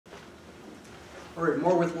All right,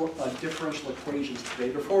 more with differential equations today.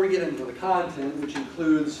 Before we get into the content, which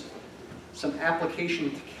includes some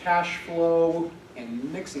application to cash flow and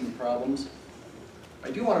mixing problems,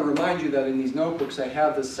 I do want to remind you that in these notebooks I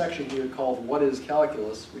have this section here called What is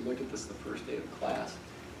Calculus? We looked at this the first day of class.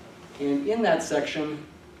 And in that section,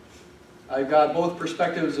 I've got both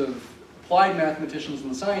perspectives of applied mathematicians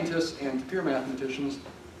and scientists and pure mathematicians.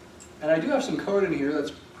 And I do have some code in here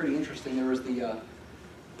that's pretty interesting. There was the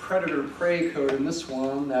predator-prey code in this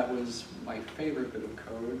one. That was my favorite bit of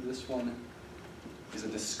code. This one is a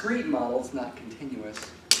discrete model. It's not continuous.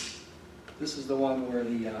 This is the one where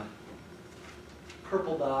the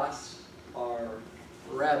purple dots are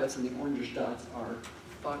rabbits and the orangish dots are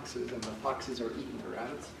foxes, and the foxes are eating the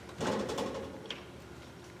rabbits.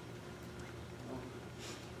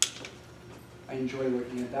 I enjoy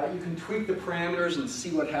looking at that. You can tweak the parameters and see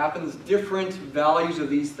what happens. Different values of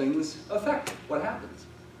these things affect what happens.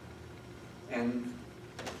 And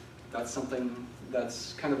that's something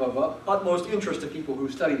that's kind of utmost interest to people who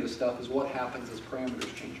study this stuff, is what happens as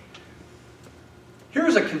parameters change.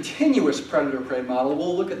 Here's a continuous predator-prey model.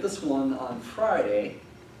 We'll look at this one on Friday.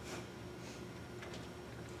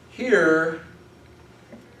 Here,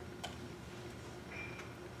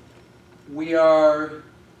 we are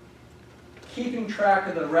keeping track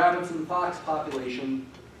of the rabbits and fox population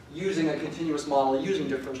using a continuous model, using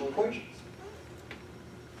differential equations.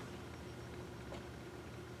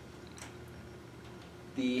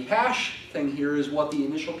 The hash thing here is what the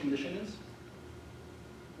initial condition is.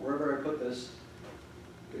 Wherever I put this,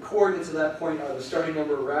 the coordinates of that point are the starting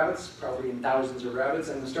number of rabbits, probably in thousands of rabbits,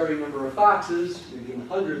 and the starting number of foxes, maybe in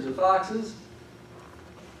hundreds of foxes.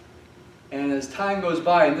 And as time goes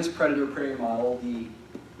by in this predator-prey model, the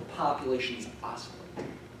populations oscillate.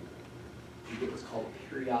 You get what's called a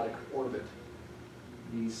periodic orbit.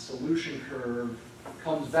 The solution curve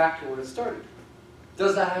comes back to where it started.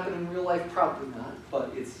 Does that happen in real life? Probably not,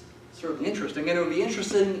 but it's certainly interesting. And it would be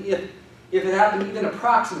interesting if it happened even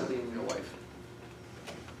approximately in real life.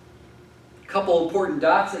 A couple important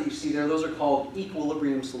dots that you see there, those are called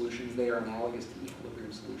equilibrium solutions. They are analogous to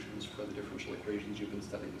equilibrium solutions for the differential equations you've been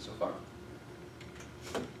studying so far.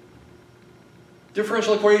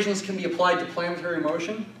 Differential equations can be applied to planetary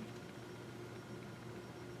motion.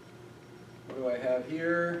 What do I have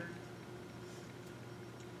here?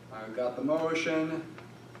 I've got the motion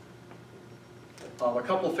of a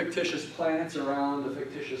couple fictitious planets around a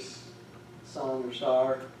fictitious sun or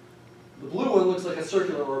star. The blue one looks like a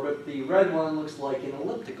circular orbit. The red one looks like an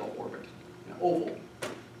elliptical orbit, an oval,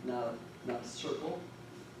 not a circle.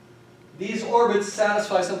 These orbits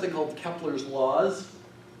satisfy something called Kepler's laws,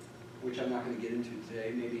 which I'm not going to get into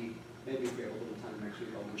today. Maybe if we have a little time next week,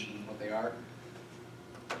 I'll mention what they are.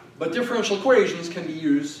 But differential equations can be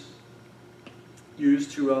used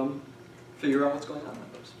to figure out what's going on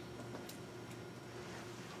with those.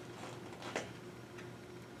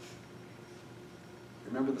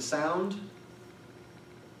 Remember the sound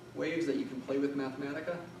waves that you can play with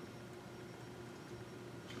Mathematica?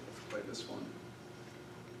 Let's play this one.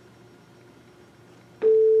 So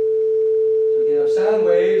we can have sound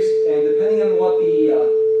waves, and depending on what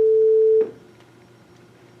the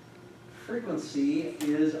frequency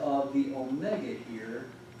is of the omega here,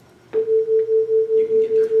 you can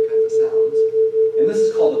get different kinds of sounds. And this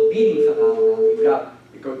is called a beating phenomenon.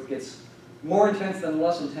 It gets more intense then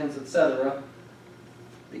less intense, etc.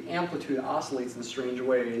 The amplitude oscillates in strange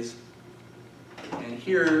ways. And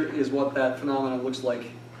here is what that phenomenon looks like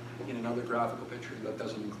in another graphical picture that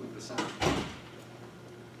doesn't include the sound.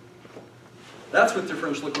 That's with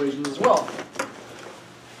differential equations as well.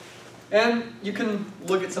 And you can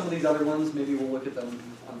look at some of these other ones. Maybe we'll look at them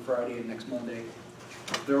on Friday and next Monday.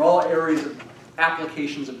 They're all areas of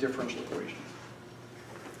applications of differential equations.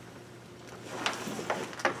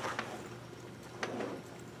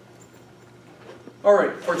 All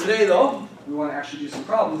right, for today though, we want to actually do some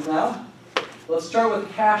problems now. Let's start with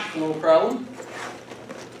a cash flow problem.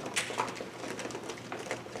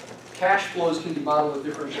 Cash flows can be modeled with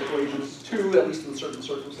differential equations too, at least in certain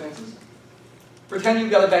circumstances. Pretend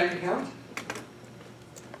you've got a bank account,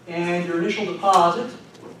 and your initial deposit,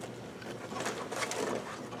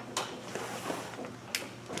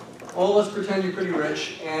 well, let's pretend you're pretty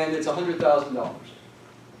rich, and it's $100,000.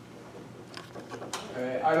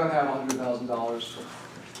 Okay, I don't have $100,000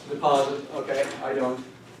 to deposit. Okay, I don't.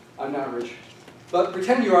 I'm not rich. But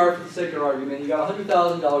pretend you are for the sake of argument. You got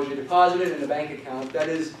 $100,000 you deposited in a bank account that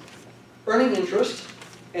is earning interest,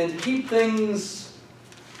 and to keep things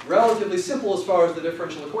relatively simple as far as the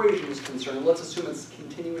differential equation is concerned, let's assume it's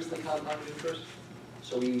continuously compounded interest.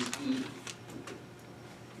 So we use E.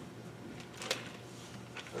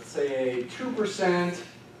 Let's say a 2%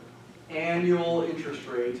 annual interest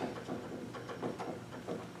rate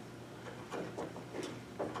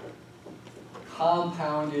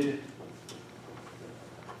compounded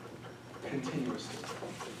continuously.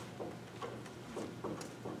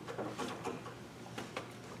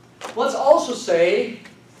 Let's also say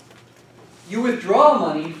you withdraw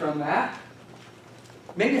money from that.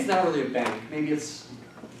 Maybe it's not really a bank. Maybe it's,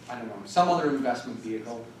 I don't know, some other investment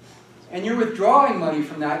vehicle. And you're withdrawing money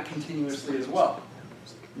from that continuously as well.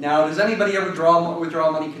 Now, does anybody ever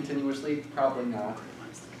withdraw money continuously? Probably not.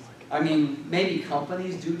 I mean, maybe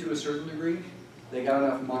companies do to a certain degree. They got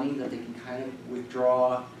enough money that they can kind of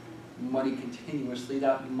withdraw money continuously.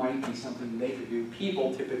 That might be something they could do.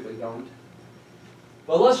 People typically don't.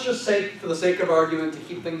 But let's just say, for the sake of argument, to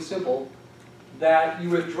keep things simple, that you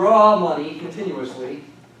withdraw money continuously.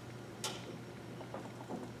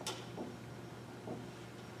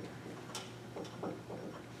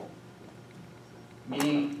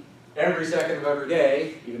 Meaning every second of every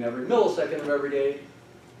day, even every millisecond of every day,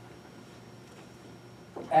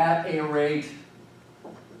 at a rate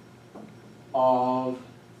of,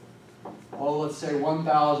 well, let's say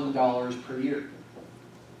 $1,000 per year.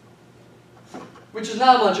 Which is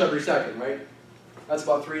not much every second, right? That's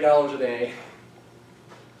about $3 a day.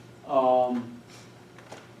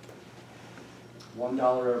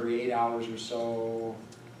 $1 every 8 hours or so,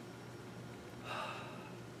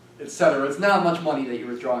 etc. It's not much money that you're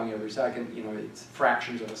withdrawing every second. You know, it's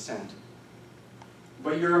fractions of a cent.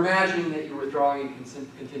 But you're imagining that you're withdrawing it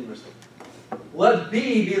continuously. Let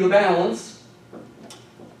B be the balance,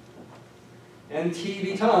 and T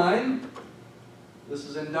be time. This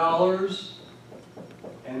is in dollars,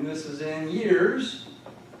 and this is in years,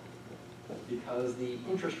 because the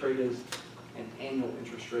interest rate is an annual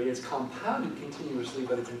interest rate. It's compounded continuously,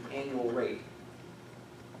 but it's an annual rate.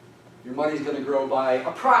 Your money's going to grow by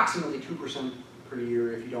approximately 2% per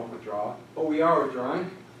year if you don't withdraw, but we are withdrawing.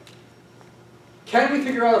 Can we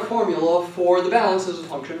figure out a formula for the balance as a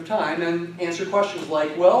function of time and answer questions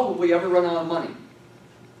like, well, will we ever run out of money?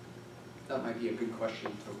 That might be a good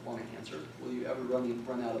question to want to answer. Will you ever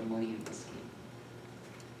run out of money in this scheme?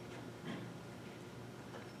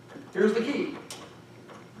 Here's the key.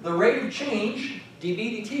 The rate of change,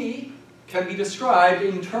 dB dt, can be described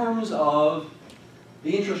in terms of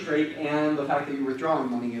the interest rate and the fact that you're withdrawing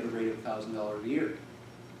money at a rate of $1,000 a year.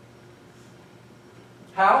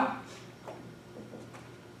 How?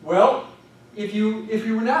 Well, if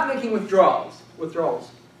you were not making withdrawals,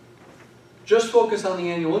 just focus on the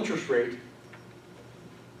annual interest rate,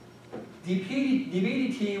 dB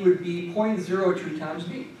dt would be 0.02 times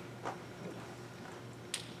b.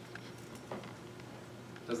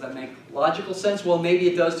 Does that make logical sense? Well, maybe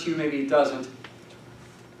it does to you, maybe it doesn't.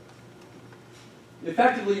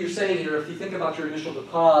 Effectively, you're saying here, if you think about your initial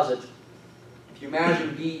deposit, if you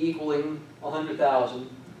imagine B equaling 100,000,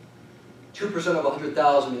 2% of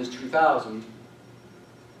 100,000 is 2,000.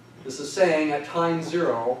 This is saying at time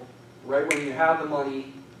 0, right when you have the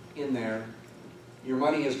money in there, your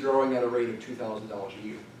money is growing at a rate of $2,000 a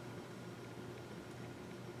year.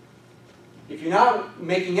 If you're not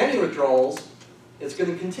making any withdrawals, it's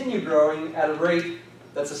going to continue growing at a rate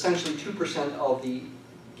that's essentially 2% of the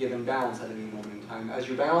given balance at any moment in time. As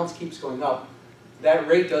your balance keeps going up, that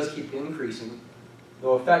rate does keep increasing,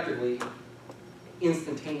 though effectively,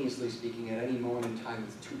 instantaneously speaking, at any moment in time,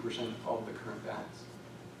 it's 2% of the current balance.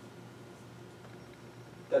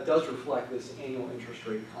 That does reflect this annual interest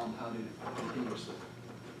rate compounded continuously.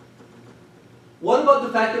 What about the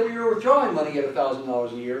fact that we are withdrawing money at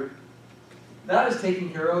 $1,000 a year? That is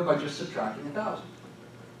taken care of by just subtracting 1,000.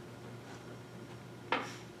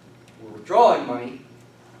 We're withdrawing money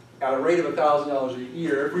at a rate of $1,000 a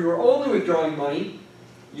year. If we were only withdrawing money,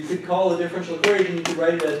 you could call the differential equation, you could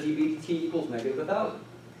write it as dB dt equals negative 1,000.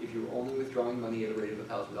 If you were only withdrawing money at a rate of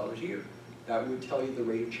 $1,000 a year, that would tell you the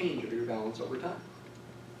rate of change of your balance over time.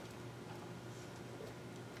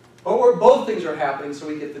 But both things are happening, so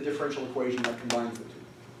we get the differential equation that combines the two.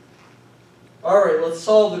 All right, let's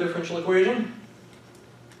solve the differential equation.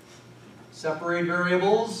 Separate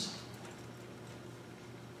variables.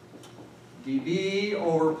 dB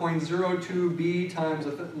over 0.02b times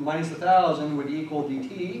minus 1,000 would equal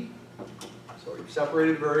dt. So we've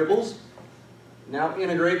separated variables. Now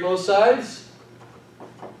integrate both sides.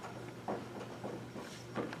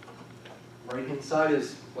 Right-hand side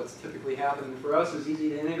is what's typically happening for us. It's easy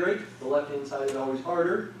to integrate. The left-hand side is always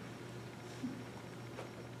harder.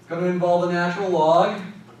 It's going to involve a natural log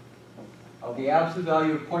of the absolute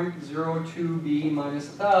value of 0.02b minus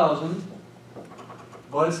 1,000.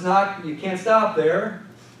 But it's not, you can't stop there.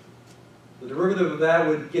 The derivative of that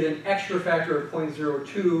would get an extra factor of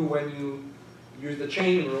 0.02 when you use the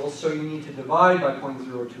chain rule, so you need to divide by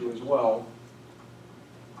 0.02 as well,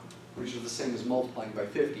 which is the same as multiplying by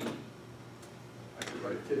 50. I could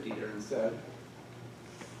write 50 there instead.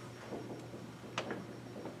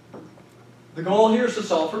 The goal here is to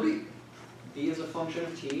solve for b. b is a function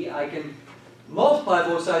of t. I can multiply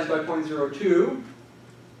both sides by 0.02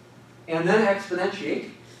 and then exponentiate.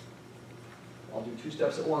 I'll do two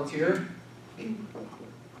steps at once here.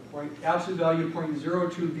 Absolute value of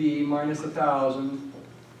 0.02b minus 1,000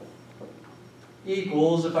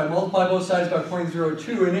 equals, if I multiply both sides by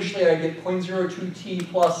 0.02, initially I get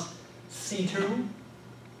 0.02t plus c2.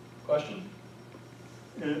 Question?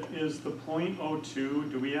 Is the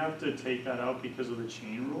 0.02, do we have to take that out because of the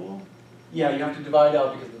chain rule? Yeah, you have to divide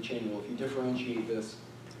out because of the chain rule. If you differentiate this,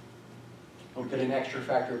 you'll get an extra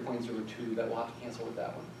factor of 0.02 that will have to cancel with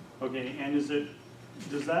that one. Okay, and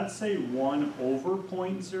does that say 1 over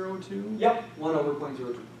 0.02? Yep, 1 over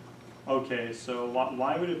 0.02. Okay, so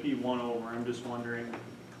why would it be 1 over? I'm just wondering.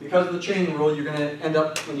 Because of the chain rule, you're going to end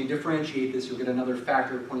up, when you differentiate this, you'll get another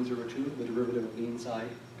factor of 0.02, the derivative of the inside.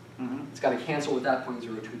 Mm-hmm. It's got to cancel with that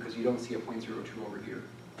 0.02 because you don't see a 0.02 over here.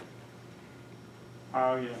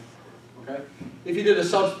 Oh, yeah. Okay? If you did a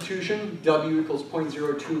substitution, W equals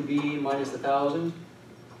 0.02b minus 1,000.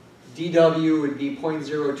 dW would be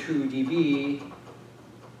 0.02 dB,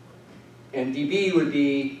 and dB would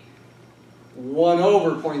be 1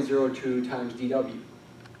 over 0.02 times dW.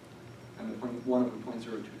 And the 1 over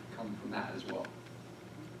 0.02 comes from that as well.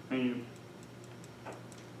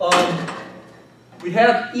 We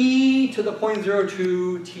have e to the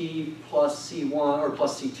 0.02 t plus c1, or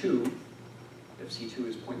plus c2, if c2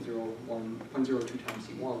 is 0.02 times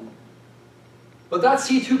c1. But that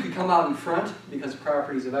c2 could come out in front because of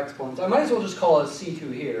properties of exponents. I might as well just call it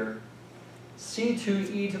c2 here.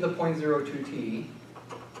 c2e to the 0.02t.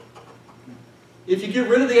 If you get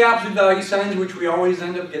rid of the absolute value signs, which we always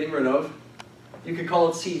end up getting rid of, you could call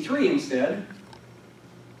it c3 instead.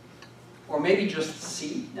 Or maybe just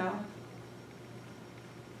c now.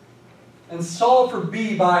 And solve for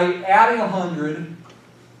b by adding 100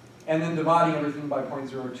 and then dividing everything by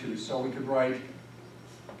 0.02. So we could write,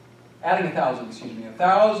 adding 1,000, excuse me,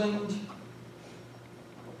 1,000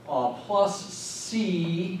 plus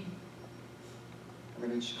c, I'm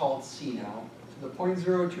going to just call it c now, to the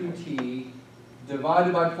 0.02t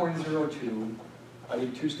divided by 0.02. I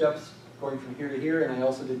did 2 steps going from here to here, and I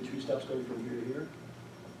also did 2 steps going from here to here.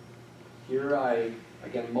 Here I,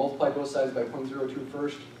 again, multiply both sides by 0.02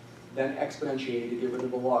 first, then exponentiated to get rid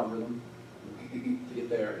of the logarithm to get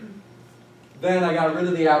there. Then I got rid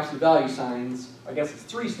of the absolute value signs. I guess it's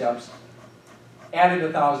 3 steps. Added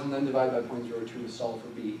 1,000, then divided by 0.02 to solve for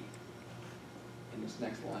b in this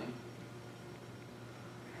next line.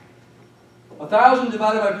 1,000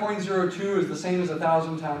 divided by 0.02 is the same as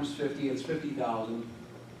 1,000 times 50. It's 50,000.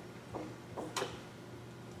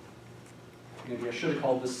 Maybe I should have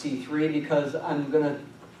called this C3 because I'm going to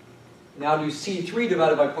now do C3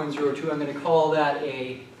 divided by 0.02. I'm going to call that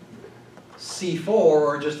a C4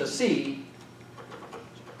 or just a C.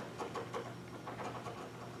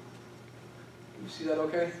 You see that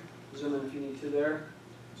okay? Zoom in if you need to there.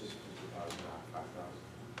 Just 50,000, not 5,000.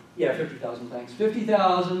 Yeah, 50,000, thanks.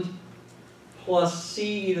 50,000 plus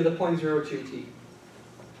C e to the 0.02t.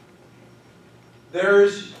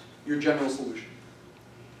 There's your general solution.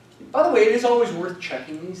 By the way, it is always worth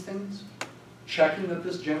checking these things. Checking that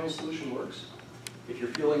this general solution works. If you're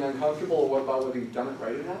feeling uncomfortable about whether you've done it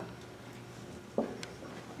right or not.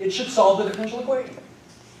 It should solve the differential equation.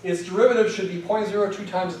 Its derivative should be 0.02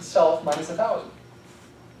 times itself minus 1,000.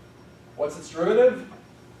 What's its derivative?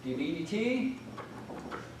 dv dt.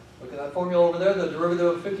 Look at that formula over there. The derivative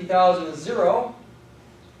of 50,000 is 0.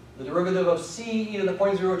 The derivative of c e to the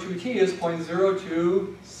 0.02t is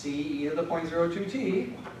 0.02 c e to the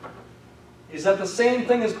 0.02t. Is that the same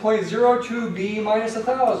thing as 0.02b minus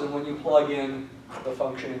 1,000 when you plug in the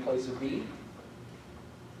function in place of b?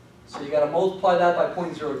 So you got to multiply that by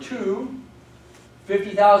 0.02.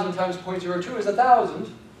 50,000 times 0.02 is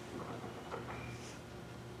 1,000.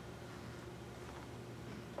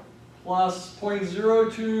 Plus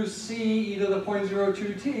 0.02 c e to the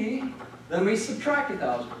 0.02t. Then we subtract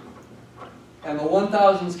 1,000. And the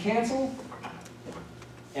 1,000s cancel.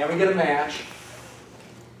 And we get a match.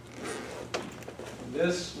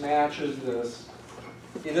 This matches this.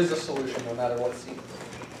 It is a solution no matter what c is.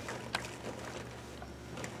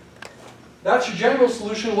 That's your general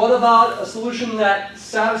solution. What about a solution that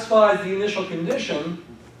satisfies the initial condition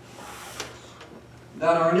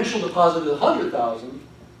that our initial deposit is 100,000,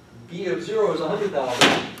 b of 0 is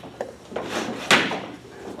 100,000.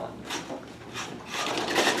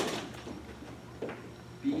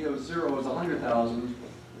 B of 0 is 100,000.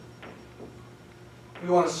 We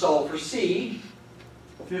want to solve for C.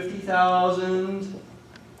 50,000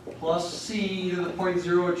 plus C to the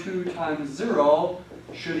 0.02 times 0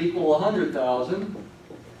 should equal 100,000.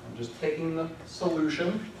 I'm just taking the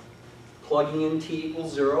solution, plugging in t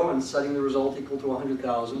equals 0, and setting the result equal to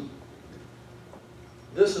 100,000.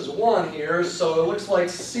 This is 1 here, so it looks like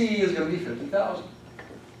C is going to be 50,000.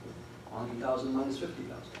 100,000 minus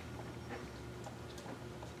 50,000.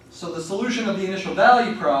 So the solution of the initial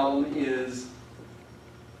value problem is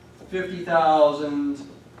 50,000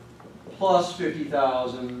 plus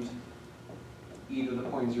 50,000 e to the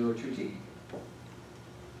 0.02t.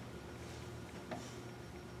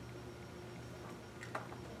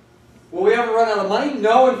 Will we ever run out of money?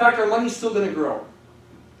 No, in fact, our money's still going to grow.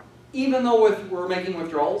 Even though we're making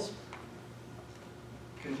withdrawals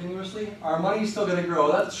continuously, our money's still going to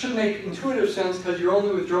grow. That should make intuitive sense because you're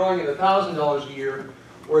only withdrawing at $1,000 a year,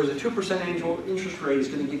 whereas a 2% annual interest rate is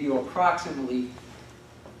going to give you approximately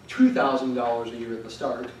 $2,000 a year at the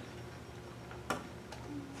start.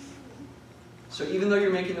 So even though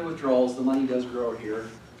you're making the withdrawals, the money does grow here.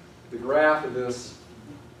 The graph of this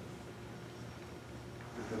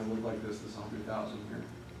is going to look like this 100,000 here.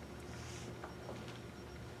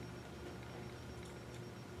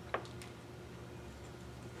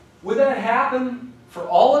 Would that happen for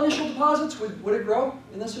all initial deposits? Would it grow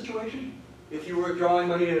in this situation? If you were withdrawing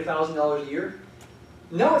money at $1,000 a year?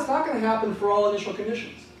 No, it's not going to happen for all initial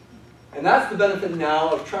conditions. And that's the benefit now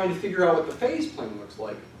of trying to figure out what the phase plane looks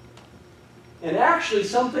like. And actually,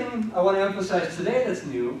 something I want to emphasize today that's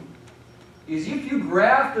new is if you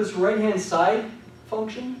graph this right-hand side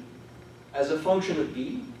function as a function of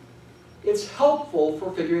b, it's helpful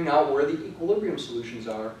for figuring out where the equilibrium solutions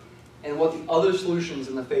are and what the other solutions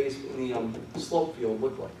in the phase in the slope field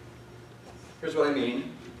look like. Here's what I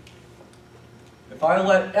mean. If I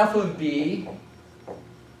let f of b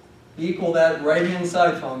equal that right-hand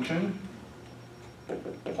side function,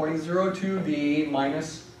 0.02b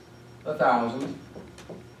minus 1,000.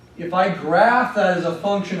 If I graph that as a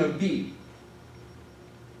function of b,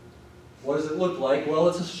 what does it look like? Well,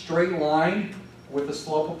 it's a straight line with a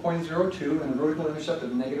slope of 0.02 and a vertical intercept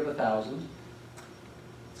of negative 1,000.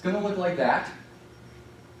 It's going to look like that.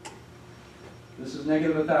 This is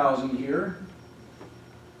negative 1,000 here.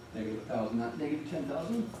 Negative 1,000, not negative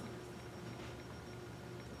 10,000.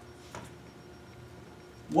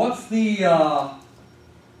 What's the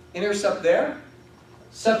intercept there?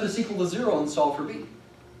 Set this equal to 0 and solve for b.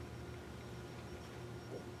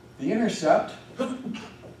 The intercept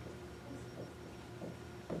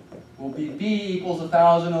will be b equals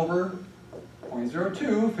 1,000 over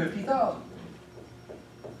 0.02, 50,000.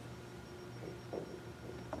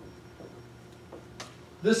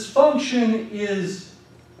 This function is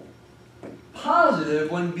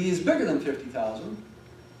positive when b is bigger than 50,000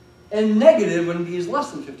 and negative when b is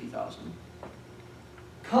less than 50,000.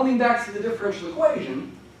 Coming back to the differential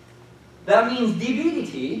equation, that means dv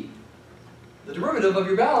dt, the derivative of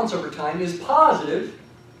your balance over time, is positive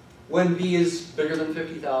when b is bigger than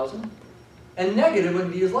 50,000 and negative when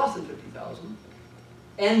b is less than 50,000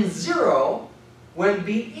 and 0 when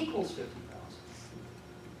b equals 50,000.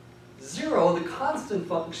 0, the constant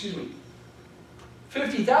function,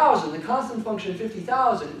 50,000, the constant function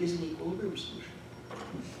 50,000 is an equilibrium solution.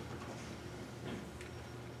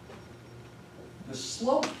 The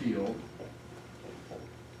slope field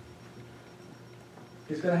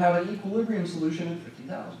is going to have an equilibrium solution at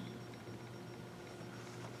 50,000.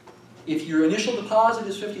 If your initial deposit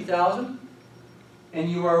is 50,000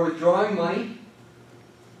 and you are withdrawing money,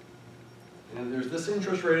 and there's this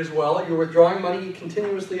interest rate as well, you're withdrawing money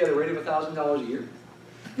continuously at a rate of $1,000 a year,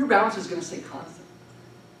 your balance is going to stay constant.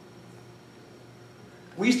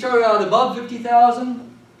 We started out above 50,000.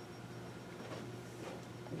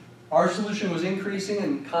 Our solution was increasing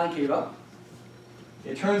and concave up.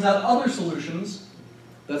 It turns out other solutions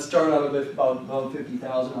that start out a bit above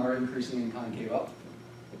 50,000 are increasing and concave up.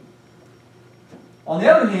 On the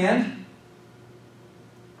other hand,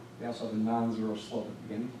 we also have a non-zero slope at the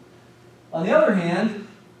beginning. On the other hand,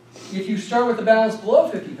 if you start with the balance below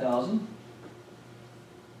 50,000,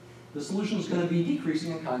 the solution is going to be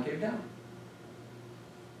decreasing and concave down.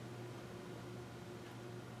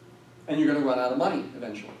 And you're going to run out of money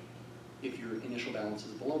eventually if your initial balance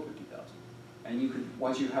is below 50,000. And you could,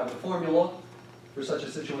 once you have the formula for such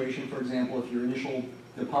a situation, for example, if your initial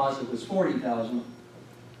deposit was 40,000,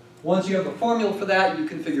 once you have the formula for that, you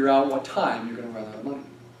can figure out what time you're going to run out of money.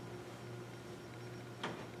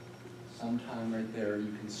 Sometime right there,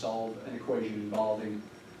 you can solve an equation involving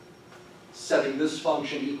setting this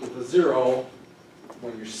function equal to 0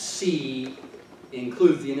 when your C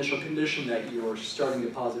includes the initial condition that your starting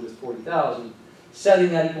deposit is 40,000. Setting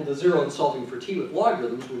that equal to 0 and solving for t with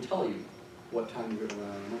logarithms would tell you what time you're going to run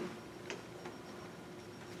out of money.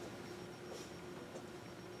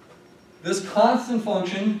 This constant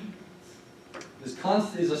function, this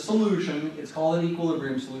constant is a solution. It's called an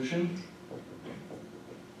equilibrium solution,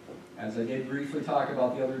 as I did briefly talk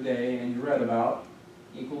about the other day and you read about.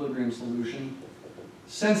 Equilibrium solution.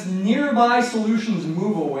 Since nearby solutions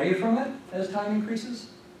move away from it as time increases,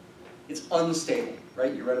 it's unstable,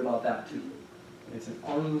 right? You read about that too. It's an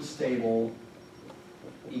unstable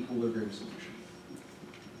equilibrium solution.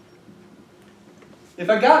 If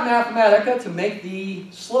I got Mathematica to make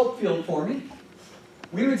the slope field for me,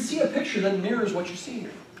 we would see a picture that mirrors what you see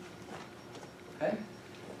here. Okay?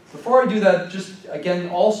 Before I do that, just again,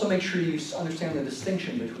 also make sure you understand the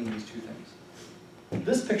distinction between these two things.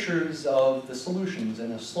 This picture is of the solutions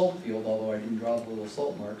in a slope field, although I didn't draw the little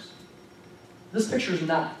slope marks. This picture is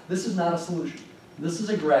not, this is not a solution. This is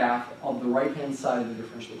a graph of the right-hand side of the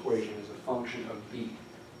differential equation as a function of b.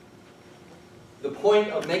 The point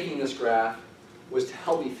of making this graph was to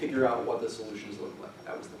help me figure out what the solutions look like.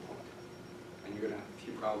 That was the point. And you're going to have a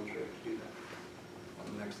few problems where you have to do that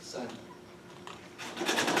on the next assignment.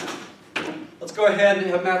 Let's go ahead and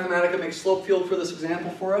have Mathematica make slope field for this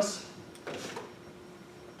example for us.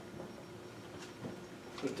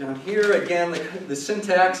 Put down here, again, the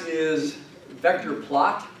syntax is vector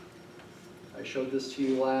plot. I showed this to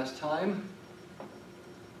you last time.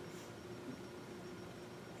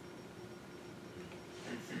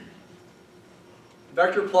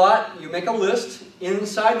 Vector plot, you make a list.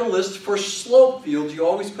 Inside the list, for slope fields, you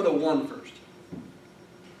always put a 1 first.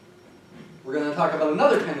 We're going to talk about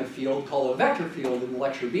another kind of field called a vector field in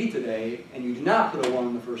lecture B today, and you do not put a 1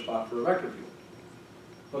 in the first spot for a vector field.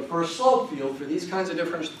 But for a slope field, for these kinds of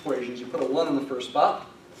differential equations, you put a 1 in the first spot.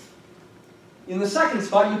 In the second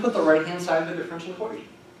spot, you put the right-hand side of the differential equation.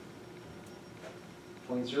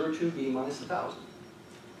 0.02b minus 1,000.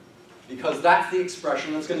 Because that's the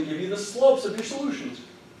expression that's going to give you the slopes of your solutions.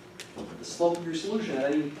 The slope of your solution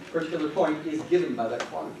at any particular point is given by that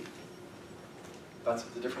quantity. That's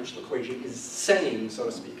what the differential equation is saying, so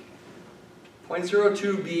to speak.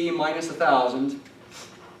 0.02b minus 1,000.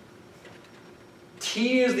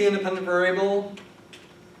 T is the independent variable.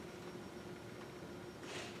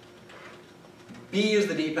 B is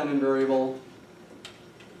the dependent variable.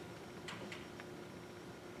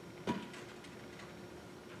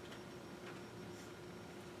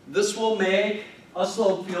 This will make a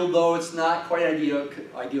slope field, though it's not quite ideal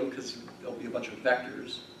because there'll be a bunch of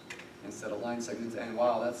vectors instead of line segments. And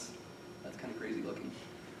wow, that's kind of crazy looking.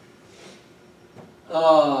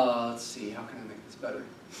 Let's see, how can I make this better?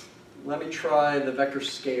 Let me try the vector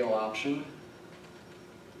scale option.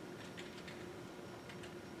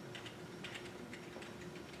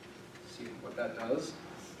 See what that does.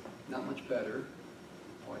 Not much better.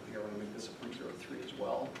 Oh, I think I want to make this a 0.03 as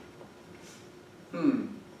well.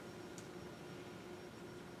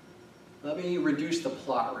 Let me reduce the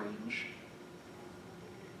plot range.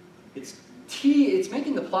 It's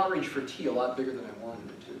making the plot range for T a lot bigger than I wanted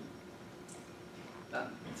it to.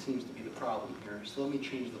 That seems to be the problem here. So let me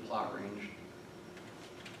change the plot range.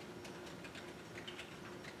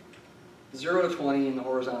 0 to 20 in the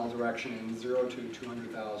horizontal direction and 0 to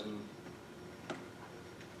 200,000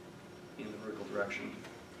 in the vertical direction.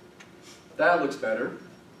 That looks better.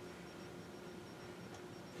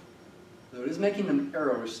 Though it is making them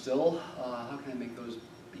arrows still. How can I make those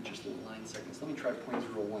be just little line segments? Let me try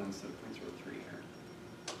 0.01 instead of 0.03 here.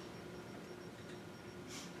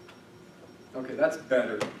 Okay, that's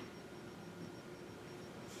better.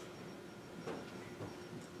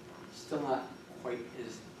 Still not quite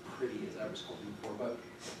as pretty as I was hoping for, but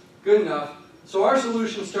good enough. So our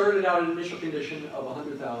solution started out an initial condition of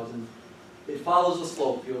 100,000. It follows the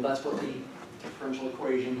slope field. That's what the differential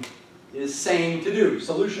equation is saying to do.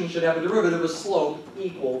 Solution should have a derivative of slope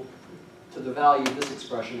equal to the value of this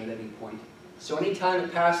expression at any point. So anytime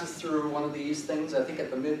it passes through one of these things, I think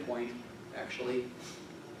at the midpoint, actually,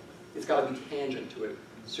 it's got to be tangent to it.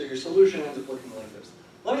 So your solution ends up looking like this.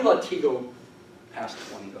 Let me let t go past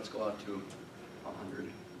 20. Let's go out to 100.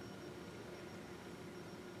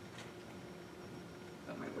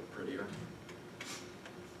 That might look prettier.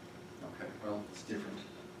 Okay, well, it's different.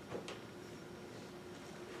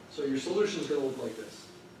 So your solution is going to look like this.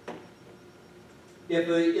 If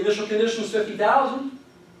the initial condition is 50,000,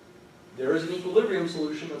 there is an equilibrium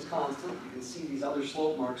solution that's constant. You can see these other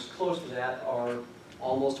slope marks close to that are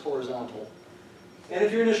almost horizontal. And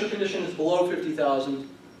if your initial condition is below 50,000,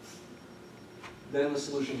 then the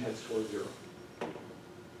solution heads toward 0.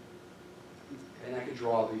 And I could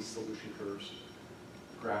draw these solution curves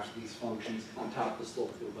graphs of these functions on top of the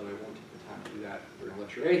slope field, but I won't take the time to do that during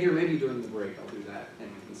lecture A here. Maybe during the break I'll do that, and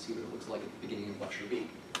you can see what it looks like at the beginning of lecture B.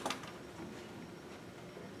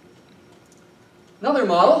 Another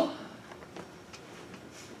model.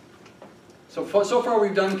 So far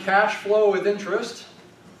we've done cash flow with interest,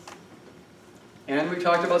 and we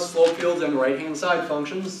talked about slope fields and right-hand side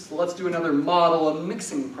functions. Let's do another model, a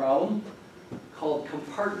mixing problem called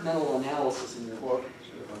compartmental analysis in your book.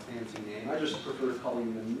 Sort of a fancy name. I just prefer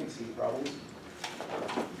calling them mixing problems.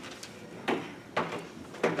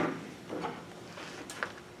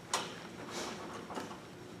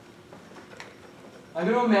 I'm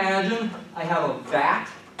going to imagine I have a vat,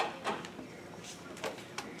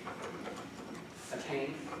 a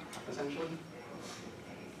tank, essentially.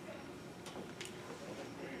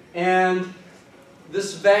 And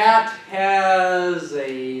this vat has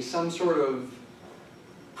some sort of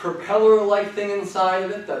propeller-like thing inside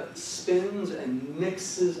of it that spins and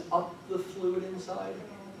mixes up the fluid inside. I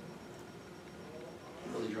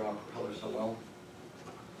can't really draw a propeller so well.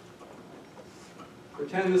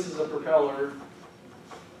 Pretend this is a propeller.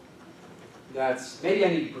 Maybe I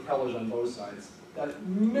need propellers on both sides. That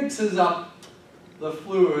mixes up the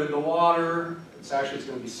fluid, the water. It's going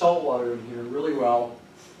to be salt water in here really well.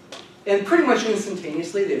 And pretty much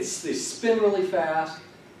instantaneously, they spin really fast,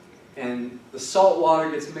 and the salt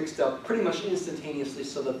water gets mixed up pretty much instantaneously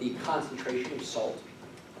so that the concentration of salt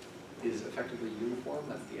is effectively uniform.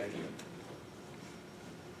 That's the idea.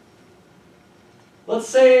 Let's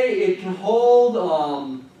say it can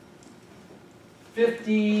hold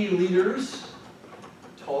 50 liters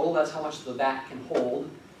total. That's how much the vat can hold.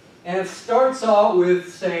 And it starts out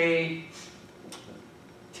with, say,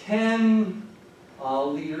 10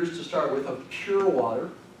 liters to start with of pure water.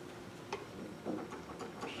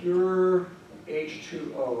 Pure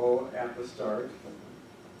H2O at the start.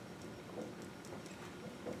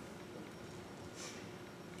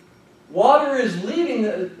 Water is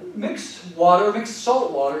leaving, mixed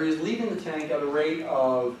salt water is leaving the tank at a rate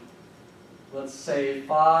of, let's say,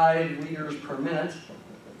 5 liters per minute,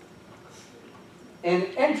 and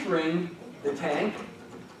entering the tank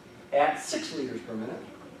at 6 liters per minute.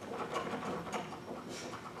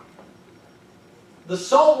 The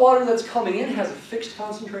salt water that's coming in has a fixed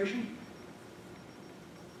concentration.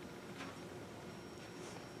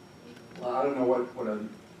 Well, I don't know what a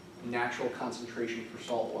natural concentration for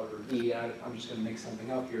salt water would be. I'm just going to make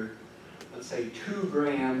something up here. Let's say 2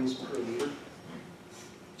 grams per liter.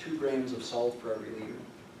 2 grams of salt for every liter.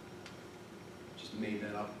 Just made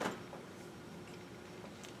that up.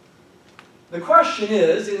 The question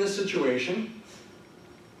is, in this situation,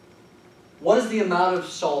 what is the amount of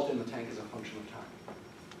salt in the tank as a function of time?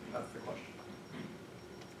 That's the question.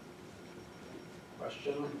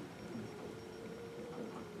 Question.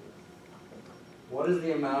 What is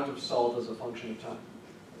the amount of salt as a function of time?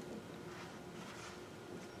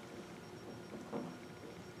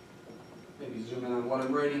 Maybe zoom in on what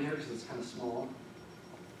I'm writing here because it's kind of small.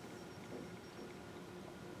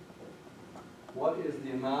 What is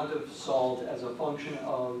the amount of salt as a function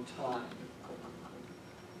of time?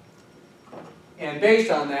 And based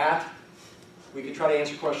on that, we can try to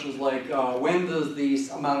answer questions like, when does the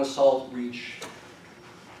amount of salt reach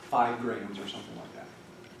 5 grams or something like that?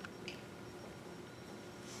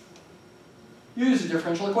 Use a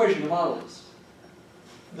differential equation to model this.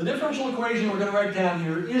 The differential equation we're going to write down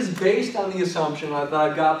here is based on the assumption that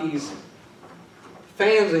I've got these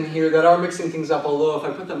fans in here that are mixing things up, although if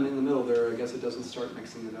I put them in the middle there, I guess it doesn't start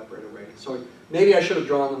mixing it up right away. So maybe I should have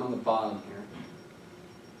drawn them on the bottom here.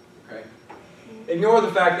 Okay. Ignore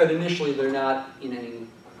the fact that initially they're not in any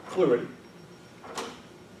fluid.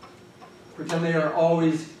 Pretend they are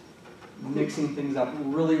always mixing things up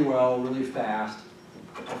really well, really fast,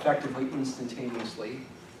 effectively instantaneously.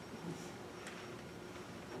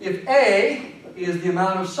 If A is the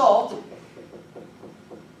amount of salt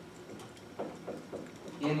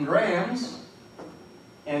in grams,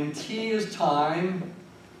 and T is time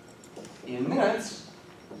in minutes,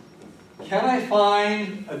 can I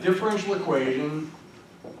find a differential equation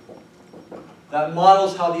that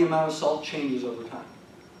models how the amount of salt changes over time?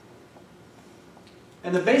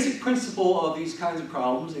 And the basic principle of these kinds of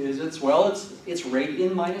problems is it's rate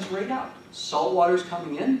in minus rate out. Salt water is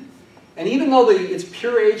coming in, and even though it's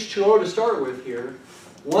pure H2O to start with here,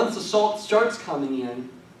 once the salt starts coming in,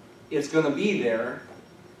 it's going to be there.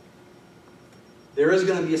 There is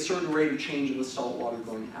going to be a certain rate of change in the salt water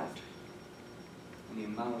going out, and the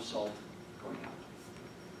amount of salt going out.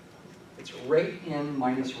 It's rate in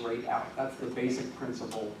minus rate out. That's the basic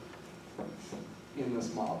principle in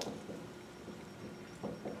this model.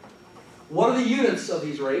 What are the units of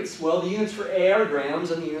these rates? Well, the units for A are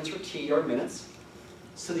grams and the units for T are minutes.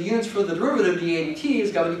 So the units for the derivative dA dt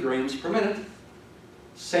has got to be grams per minute.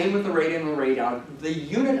 Same with the rate in and the rate out. The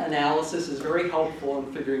unit analysis is very helpful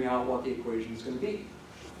in figuring out what the equation is going to be.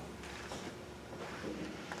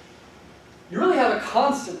 You really have a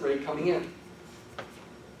constant rate coming in.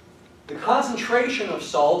 The concentration of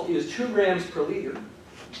salt is 2 grams per liter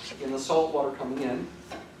in the salt water coming in.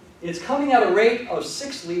 It's coming at a rate of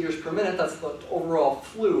 6 liters per minute. That's the overall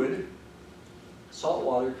fluid. Salt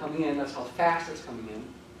water coming in, that's how fast it's coming in.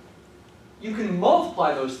 You can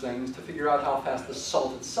multiply those things to figure out how fast the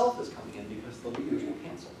salt itself is coming in because the liters will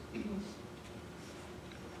cancel.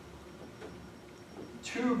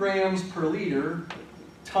 2 grams per liter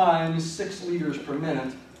times 6 liters per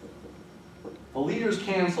minute. The liters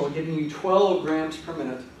cancel, giving you 12 grams per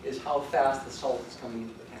minute is how fast the salt is coming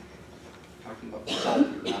into the tank. I'm talking about the salt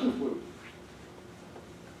here, not the fluid.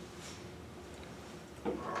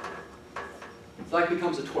 So that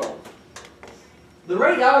becomes a 12. The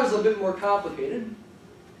rate out is a bit more complicated.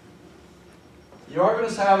 You are going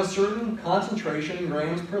to have a certain concentration in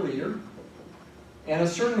grams per liter and a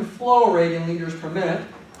certain flow rate in liters per minute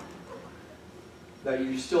that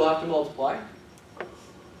you still have to multiply.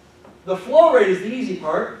 The flow rate is the easy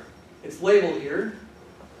part. It's labeled here.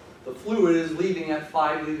 The fluid is leaving at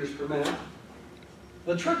 5 liters per minute.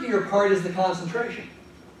 The trickier part is the concentration.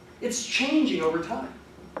 It's changing over time.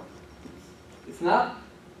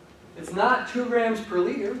 It's not 2 grams per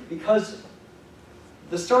liter because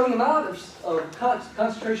the starting amount of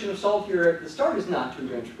concentration of salt here at the start is not 2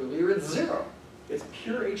 grams per liter, it's 0. It's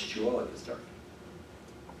pure H2O at the start.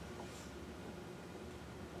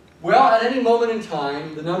 Well, at any moment in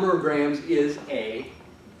time, the number of grams is A.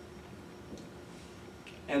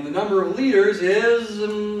 And the number of liters is, a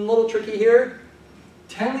little tricky here,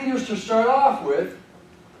 10 liters to start off with.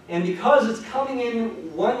 And because it's coming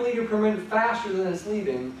in 1 liter per minute faster than it's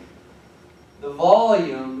leaving, the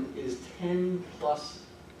volume is 10 plus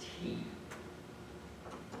T.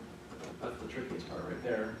 That's the trickiest part right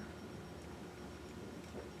there.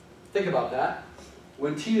 Think about that.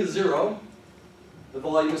 When T is 0, the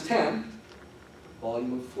volume is 10.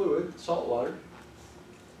 Volume of fluid, salt water.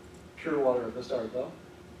 Pure water at the start though.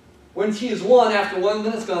 When T is 1, after 1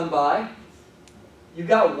 minute's gone by, you've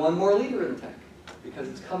got 1 more liter in the tank because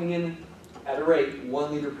it's coming in at a rate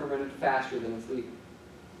 1 liter per minute faster than it's leaving.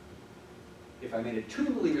 If I made it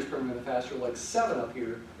 2 liters per minute faster, like 7 up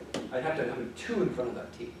here, I'd have to have a 2 in front of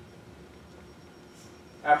that T.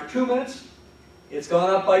 After 2 minutes, it's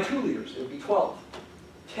gone up by 2 liters. It would be 12.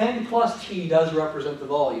 10 plus T does represent the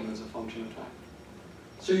volume as a function of time.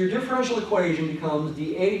 So your differential equation becomes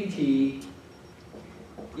dA dt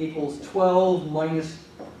equals 12 minus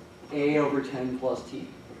A over 10 plus T.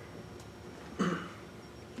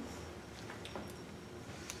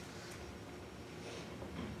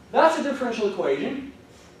 That's a differential equation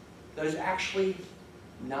that is actually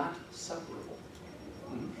not separable.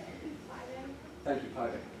 Thank you, pi.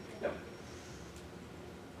 Yep.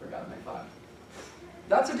 Forgot my 5.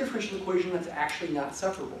 That's a differential equation that's actually not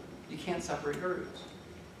separable. You can't separate variables.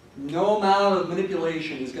 No amount of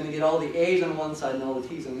manipulation is going to get all the A's on one side and all the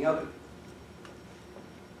T's on the other.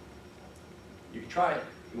 You can try it.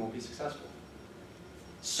 You won't be successful.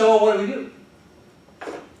 So what do?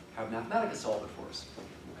 Have Mathematica solve it for us.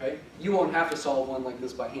 Okay? You won't have to solve one like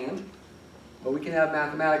this by hand, but we can have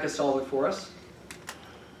Mathematica solve it for us.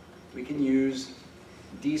 We can use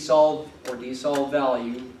DSolve or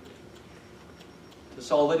DSolveValue to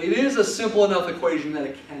solve it. It is a simple enough equation that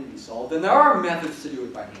it can be solved, and there are methods to do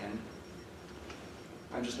it by hand.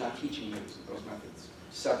 I'm just not teaching you those methods.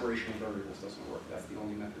 Separation of variables doesn't work. That's the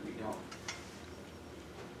only method we know.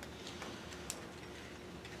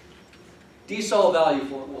 DSolveValue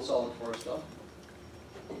will solve it for us, though.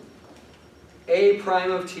 A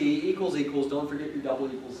prime of t equals, don't forget your double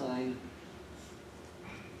equal sign,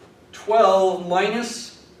 12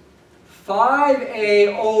 minus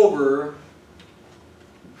 5a over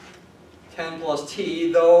 10 plus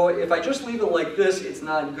t, though if I just leave it like this, it's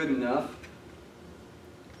not good enough.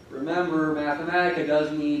 Remember, Mathematica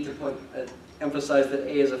does need to emphasize that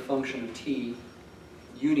a is a function of t.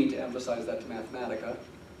 You need to emphasize that to Mathematica.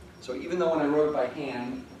 So even though when I wrote it by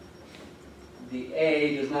hand, the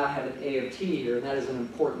a does not have an a of t here, and that is an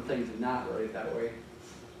important thing to not write it that way.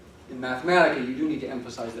 In Mathematica, you do need to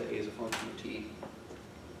emphasize that a is a function of t.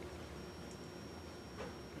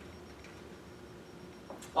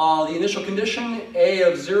 The initial condition, a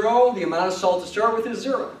of 0, the amount of salt to start with is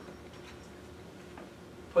 0.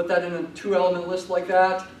 Put that in a 2-element list like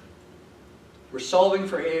that. We're solving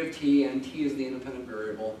for a of t, and t is the independent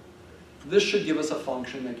variable. This should give us a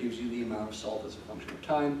function that gives you the amount of salt as a function of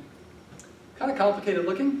time. Kind of complicated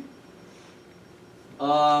looking.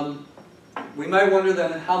 We might wonder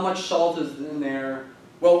then how much salt is in there.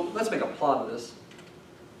 Well, let's make a plot of this.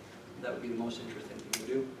 That would be the most interesting thing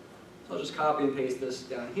to do. So I'll just copy and paste this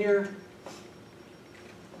down here.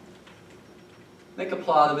 Make a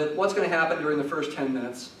plot of it. What's going to happen during the first 10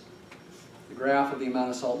 minutes? The graph of the amount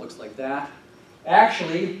of salt looks like that.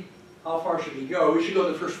 Actually, how far should we go? We should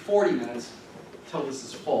go the first 40 minutes until this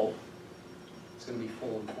is full. It's going to be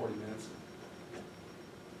full in 40 minutes.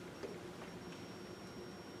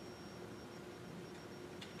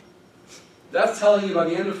 That's telling you by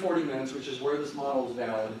the end of 40 minutes, which is where this model is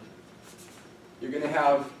valid, you're going to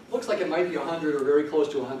have, looks like it might be 100 or very close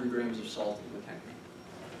to 100 grams of salt in the tank.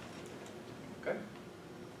 Okay?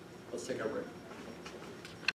 Let's take our break.